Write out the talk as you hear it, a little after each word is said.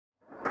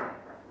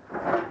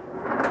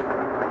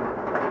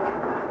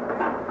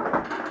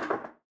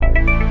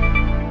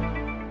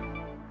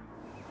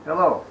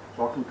Hello,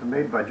 welcome to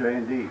Made by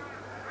J&D.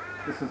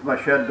 This is my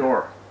shed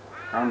door.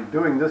 I'm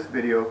doing this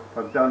video.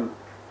 I've done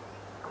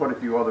quite a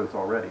few others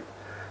already,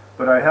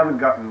 but I haven't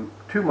gotten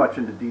too much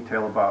into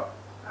detail about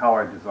how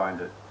I designed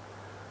it.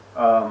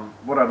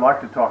 What I'd like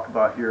to talk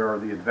about here are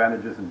the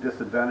advantages and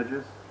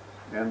disadvantages,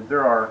 and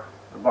there are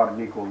about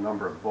an equal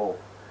number of both.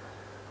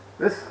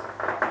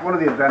 One of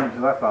the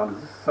advantages I found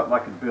is this is something I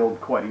could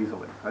build quite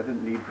easily. I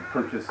didn't need to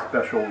purchase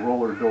special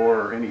roller door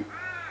or any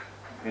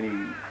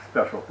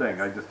special thing.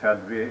 I just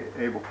had to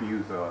be able to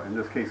use, in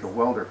this case, a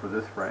welder for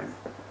this frame.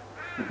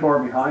 The door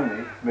behind me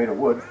is made of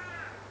wood,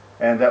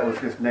 and that was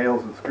just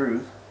nails and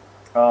screws.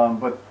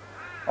 But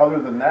other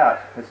than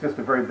that, it's just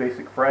a very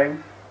basic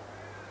frame.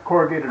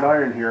 Corrugated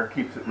iron here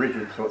keeps it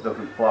rigid so it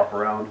doesn't flop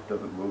around,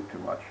 doesn't move too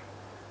much.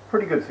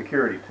 Pretty good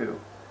security too.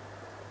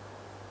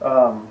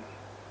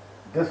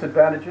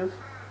 Disadvantages,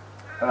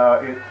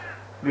 it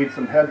needs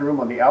some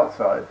headroom on the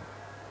outside.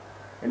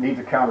 It needs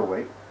a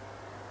counterweight.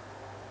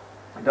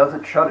 It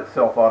doesn't shut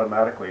itself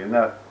automatically, and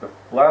that the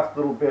last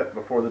little bit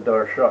before the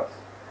door shuts,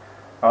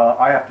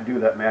 I have to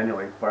do that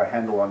manually by a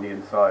handle on the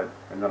inside,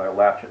 and then I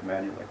latch it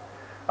manually.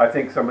 I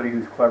think somebody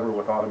who's clever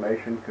with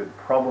automation could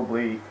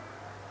probably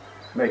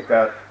make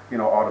that,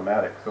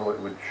 automatic, so it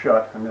would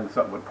shut, and then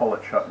something would pull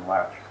it shut and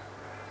latch.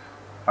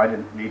 I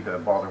didn't need to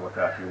bother with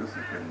that here. This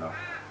is good enough.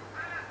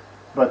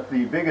 But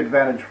the big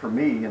advantage for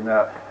me in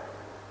that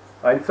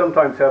I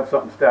sometimes have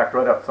something stacked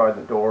right outside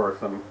the door, or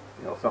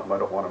something I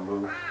don't want to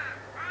move.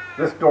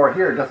 This door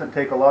here doesn't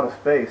take a lot of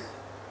space.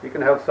 You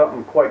can have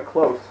something quite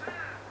close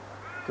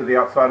to the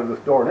outside of this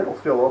door and it'll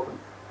still open.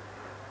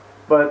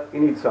 But you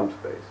need some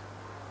space.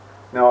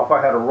 Now if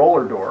I had a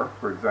roller door,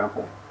 for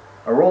example,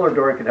 a roller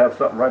door could have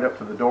something right up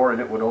to the door and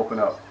it would open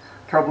up.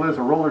 Trouble is,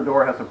 a roller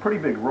door has a pretty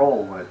big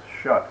roll when it's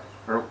shut,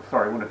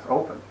 when it's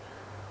open.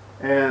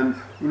 And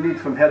you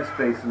need some head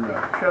space in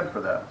the shed for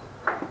that.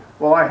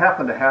 Well, I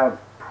happen to have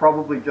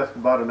probably just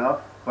about enough,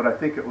 but I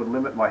think it would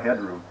limit my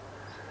headroom.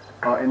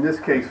 In this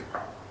case,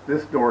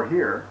 this door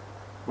here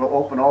will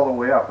open all the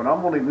way up, and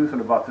I'm only losing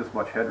about this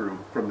much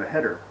headroom from the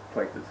header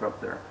plate that's up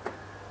there.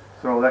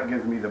 So that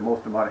gives me the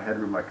most amount of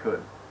headroom I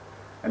could.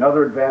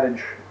 Another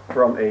advantage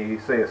from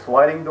say a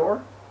sliding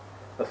door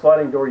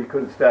you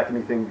couldn't stack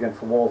anything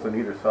against the walls on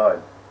either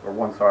side, or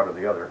one side or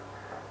the other,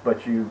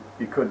 but you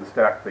couldn't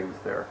stack things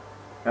there.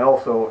 And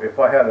also, if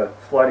I had a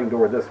sliding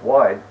door this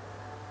wide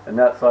and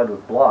that side was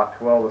blocked,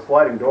 well, the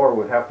sliding door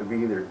would have to be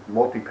either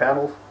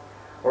multi-panels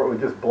or it would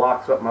just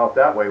block something out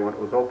that way when it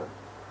was open.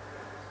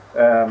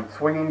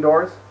 Swinging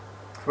doors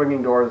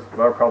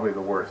are probably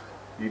the worst.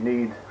 You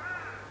need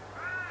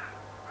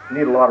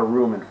a lot of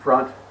room in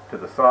front, to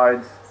the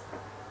sides.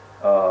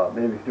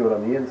 Maybe if you do it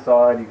on the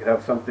inside, you could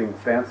have something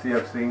fancy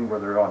I've seen where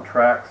they're on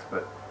tracks,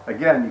 but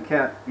again, you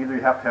can't, either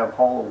you have to have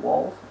hollow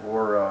walls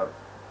or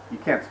you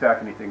can't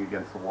stack anything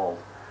against the walls.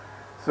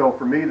 So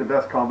for me, the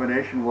best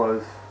combination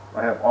was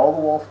I have all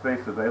the wall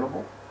space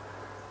available.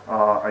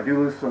 I do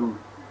lose some,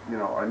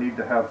 I need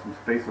to have some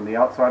space on the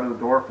outside of the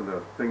door for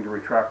the thing to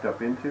retract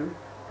up into,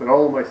 but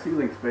all of my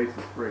ceiling space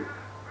is free.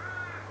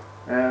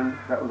 And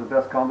that was the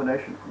best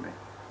combination for me.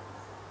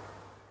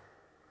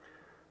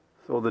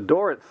 So the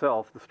door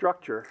itself, the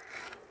structure,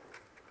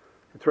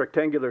 it's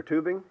rectangular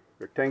tubing,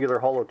 rectangular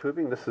hollow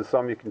tubing. This is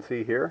some you can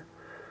see here.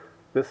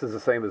 This is the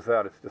same as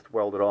that, it's just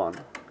welded on.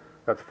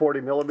 That's 40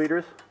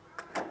 millimeters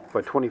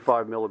by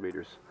 25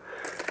 millimeters.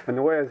 And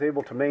the way I was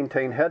able to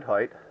maintain head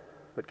height,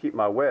 but keep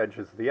my wedge,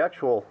 is the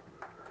actual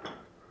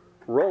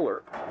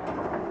roller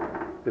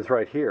is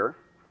right here,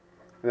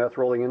 and that's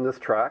rolling in this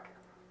track.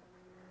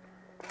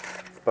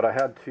 But I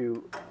had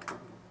to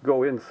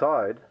go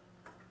inside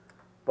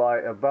by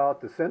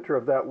about the center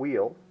of that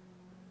wheel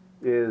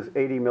is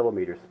 80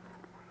 millimeters.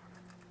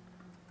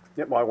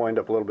 It might wind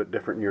up a little bit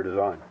different in your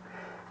design.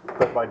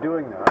 But by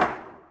doing that, I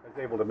was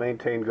able to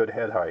maintain good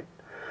head height.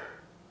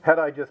 Had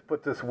I just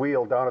put this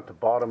wheel down at the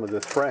bottom of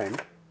this frame,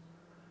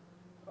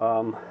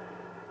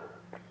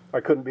 I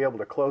couldn't be able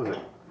to close it.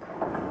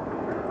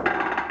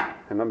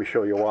 And let me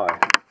show you why.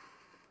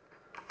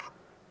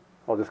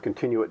 I'll just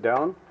continue it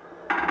down.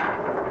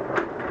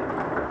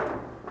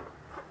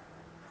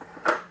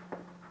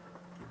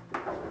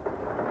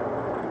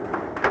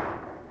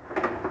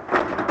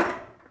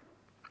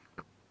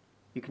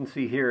 You can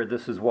see here,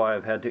 this is why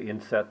I've had to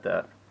inset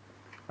that.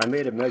 I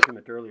made a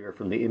measurement earlier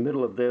from the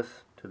middle of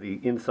this to the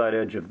inside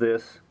edge of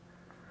this.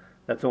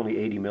 That's only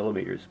 80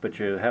 millimeters, but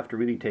you have to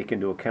really take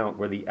into account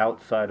where the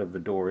outside of the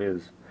door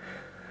is.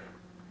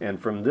 And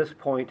from this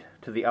point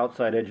to the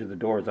outside edge of the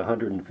door is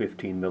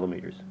 115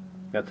 millimeters.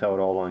 That's how it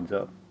all lines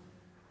up.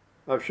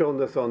 I've shown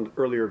this on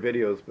earlier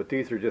videos, but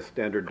these are just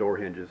standard door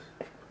hinges.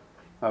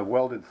 I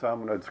welded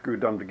some and I'd screwed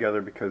them together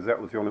because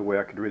that was the only way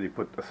I could really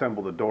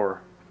assemble the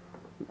door.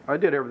 I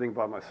did everything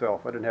by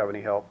myself. I didn't have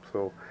any help,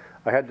 so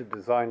I had to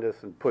design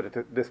this and put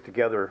this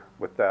together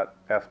with that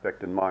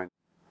aspect in mind.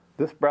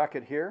 This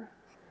bracket here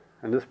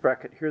and this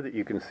bracket here that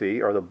you can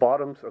see are the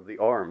bottoms of the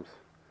arms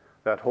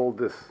that hold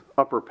this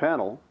upper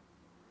panel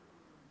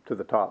to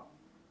the top.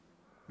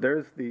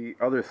 There's the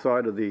other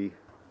side of the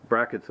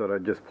brackets that I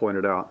just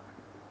pointed out.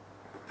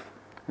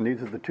 And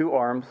these are the two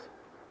arms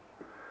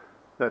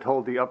that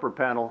hold the upper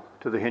panel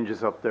to the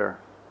hinges up there.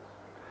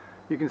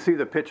 You can see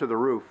the pitch of the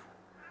roof.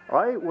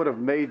 I would have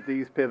made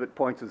these pivot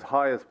points as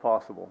high as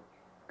possible,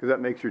 because that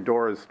makes your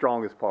door as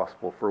strong as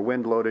possible for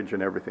wind loadage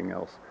and everything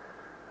else.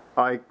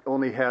 I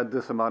only had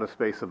this amount of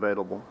space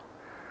available.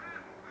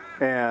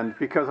 And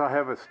because I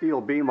have a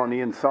steel beam on the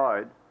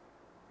inside,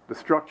 the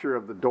structure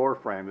of the door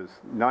frame is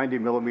 90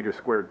 millimeter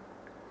squared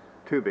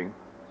tubing.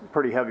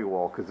 Pretty heavy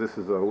wall, because this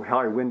is a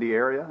high windy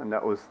area, and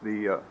that was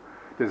the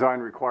design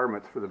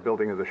requirements for the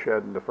building of the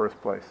shed in the first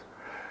place.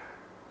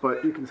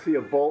 But you can see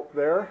a bolt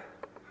there.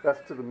 That's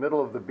to the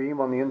middle of the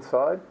beam on the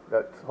inside.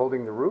 That's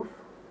holding the roof.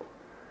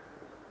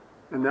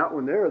 And that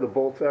one there, the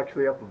bolt's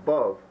actually up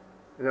above.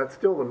 And that's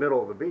still the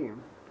middle of the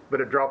beam,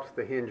 but it drops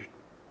the hinge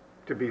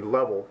to be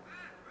level.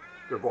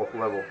 They're both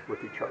level with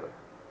each other.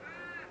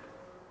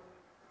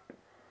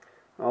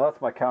 Well,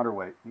 that's my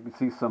counterweight. You can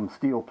see some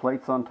steel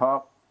plates on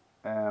top,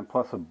 and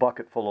plus a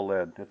bucket full of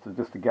lead. It's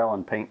just a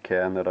gallon paint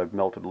can that I've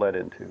melted lead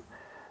into.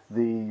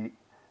 The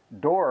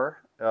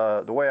door,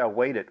 the way I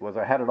weighed it was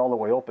I had it all the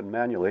way open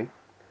manually,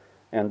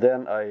 and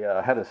then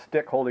I had a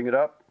stick holding it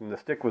up, and the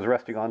stick was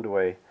resting onto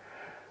a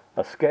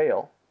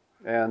scale,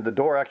 and the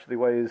door actually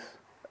weighs,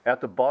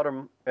 at the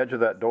bottom edge of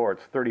that door,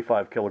 it's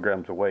 35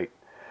 kilograms of weight,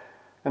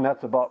 and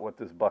that's about what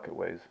this bucket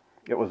weighs.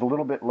 It was a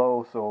little bit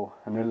low, so,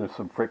 and then there's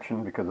some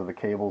friction because of the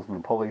cables and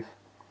the pulleys,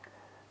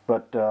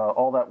 but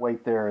all that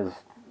weight there is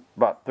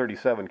about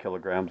 37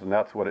 kilograms, and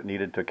that's what it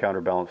needed to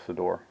counterbalance the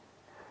door.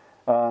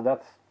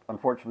 That's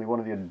unfortunately one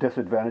of the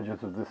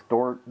disadvantages of this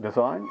door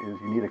design,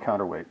 is you need a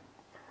counterweight.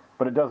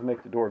 But it does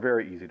make the door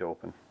very easy to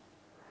open.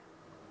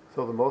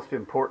 So the most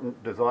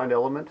important design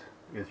element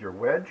is your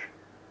wedge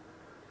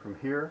from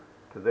here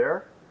to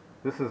there.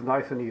 This is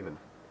nice and even.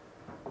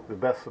 The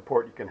best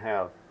support you can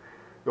have.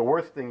 The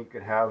worst thing you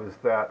can have is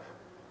that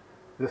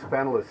this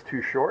panel is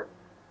too short.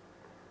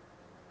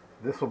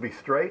 This will be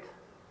straight,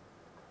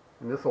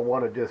 and this will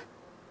want to just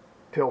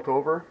tilt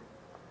over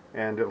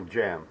and it'll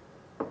jam.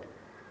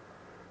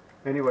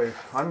 Anyways,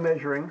 I'm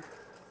measuring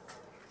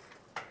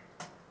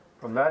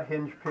from that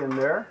hinge pin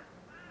there,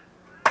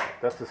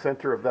 that's the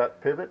center of that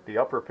pivot, the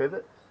upper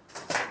pivot.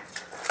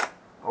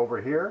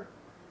 Over here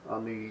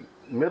on the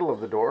middle of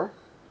the door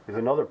is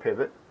another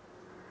pivot,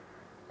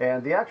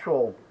 and the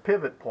actual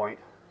pivot point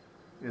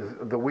is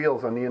the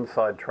wheels on the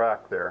inside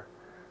track there.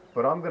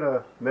 But I'm going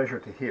to measure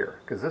to here,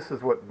 because this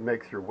is what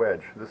makes your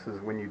wedge. This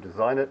is when you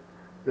design it,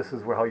 this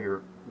is how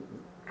you're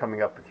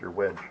coming up with your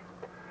wedge.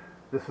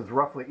 This is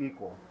roughly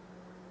equal.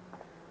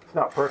 It's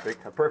not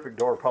perfect. A perfect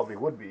door probably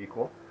would be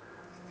equal.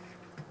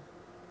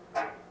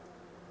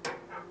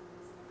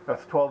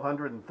 That's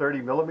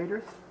 1,230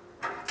 millimeters.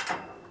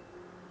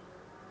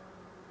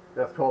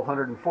 That's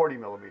 1,240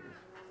 millimeters.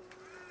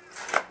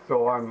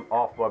 So I'm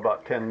off by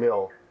about 10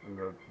 mil in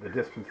the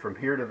distance from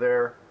here to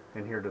there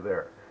and here to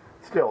there.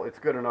 Still, it's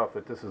good enough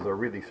that this is a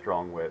really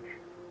strong wedge.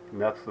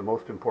 And that's the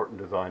most important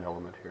design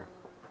element here.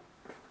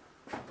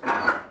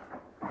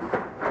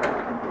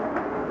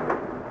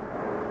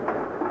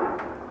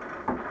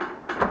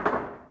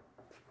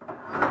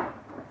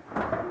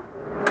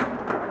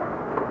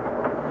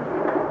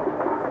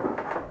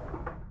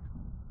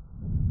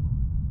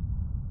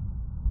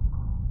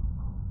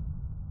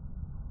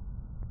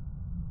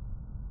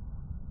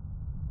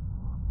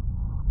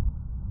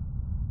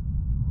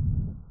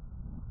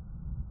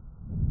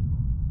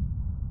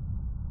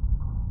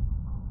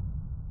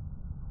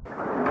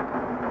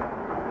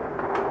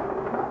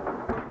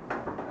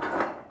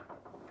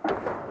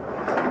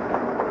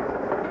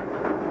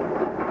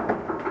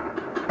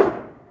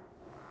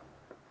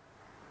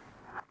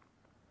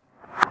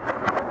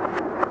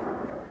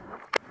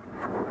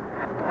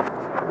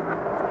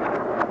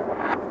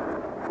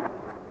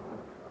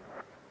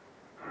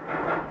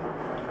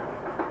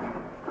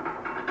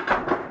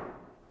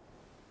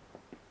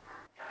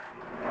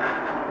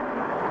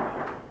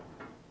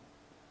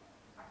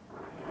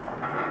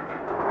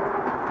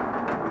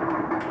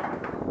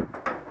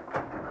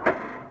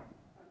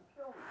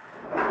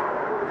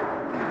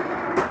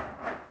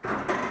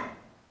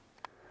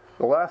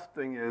 The last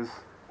thing is,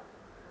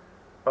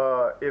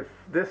 if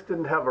this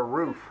didn't have a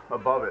roof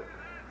above it,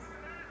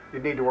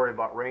 you'd need to worry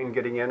about rain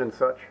getting in and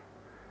such.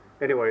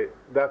 Anyway,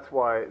 that's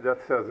why that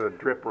says a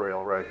drip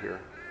rail right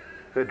here.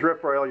 The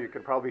drip rail you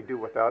could probably do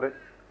without it,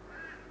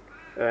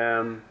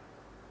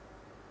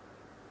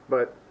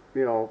 but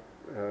you know,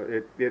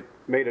 it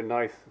made a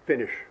nice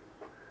finish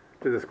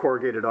to this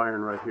corrugated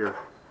iron right here.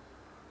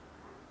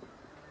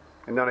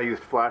 And then I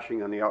used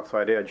flashing on the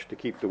outside edge to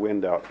keep the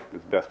wind out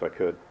as best I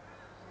could.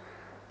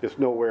 It's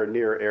nowhere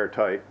near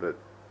airtight, but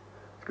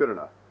it's good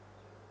enough.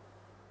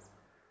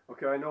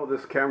 Okay, I know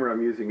this camera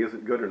I'm using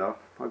isn't good enough.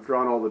 I've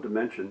drawn all the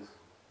dimensions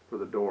for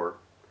the door,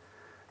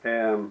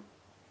 and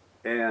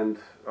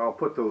I'll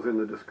put those in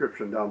the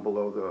description down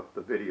below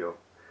the video.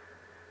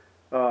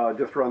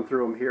 Just run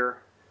through them here.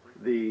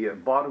 The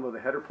bottom of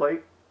the header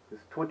plate is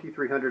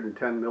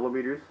 2,310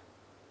 millimeters,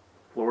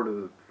 floor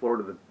to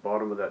the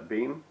bottom of that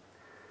beam.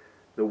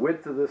 The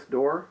width of this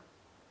door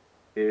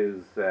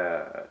is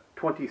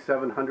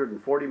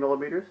 2,740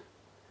 millimeters.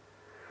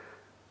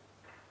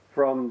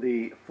 From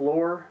the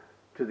floor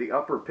to the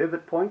upper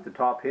pivot point, the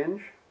top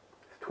hinge,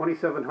 is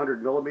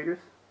 2,700 millimeters.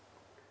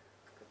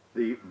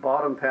 The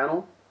bottom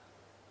panel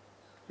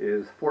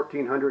is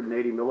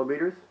 1,480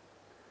 millimeters.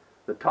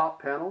 The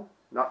top panel,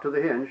 not to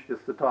the hinge,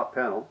 just the top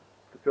panel,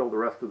 to fill the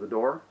rest of the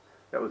door,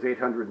 that was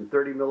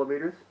 830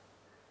 millimeters.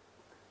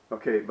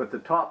 Okay, but the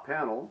top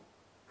panel,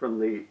 from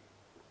the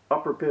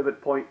upper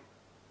pivot point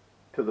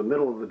to the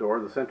middle of the door,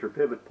 the center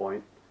pivot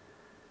point,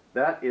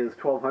 that is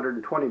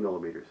 1,220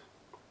 millimeters.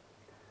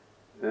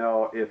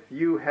 Now, if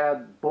you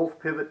had both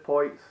pivot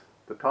points,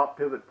 the top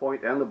pivot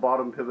point and the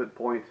bottom pivot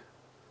point,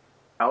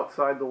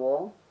 outside the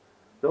wall,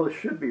 those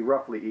should be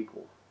roughly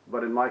equal,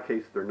 but in my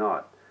case they're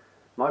not.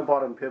 My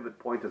bottom pivot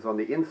point is on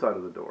the inside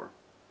of the door,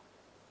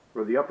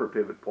 where the upper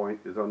pivot point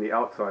is on the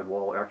outside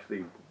wall,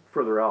 actually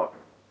further out,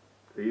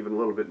 even a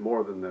little bit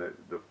more than the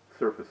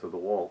surface of the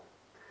wall.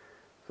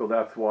 So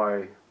that's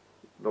why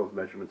those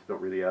measurements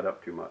don't really add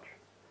up too much.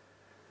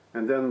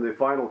 And then the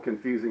final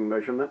confusing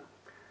measurement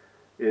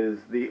is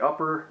the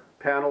upper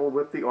panel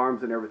with the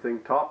arms and everything,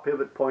 top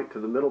pivot point to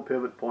the middle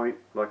pivot point,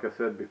 like I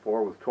said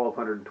before, was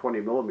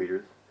 1,220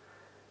 millimeters.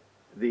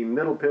 The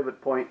middle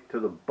pivot point to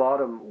the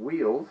bottom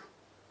wheels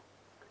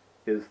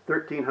is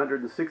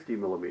 1,360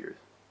 millimeters.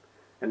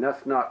 And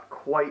that's not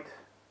quite,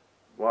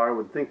 well, I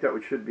would think that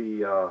should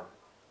be,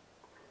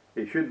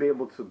 you should be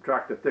able to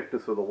subtract the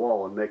thickness of the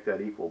wall and make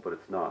that equal, but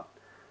it's not.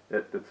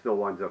 It still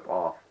winds up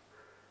off.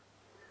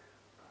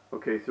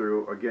 Okay,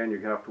 so again,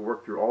 you have to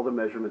work through all the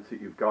measurements that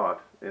you've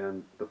got,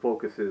 and the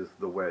focus is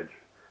the wedge.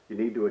 You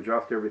need to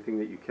adjust everything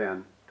that you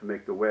can to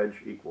make the wedge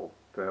equal,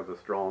 to have a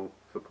strong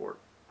support.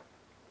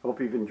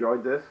 Hope you've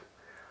enjoyed this.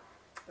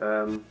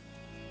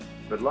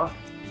 Good luck.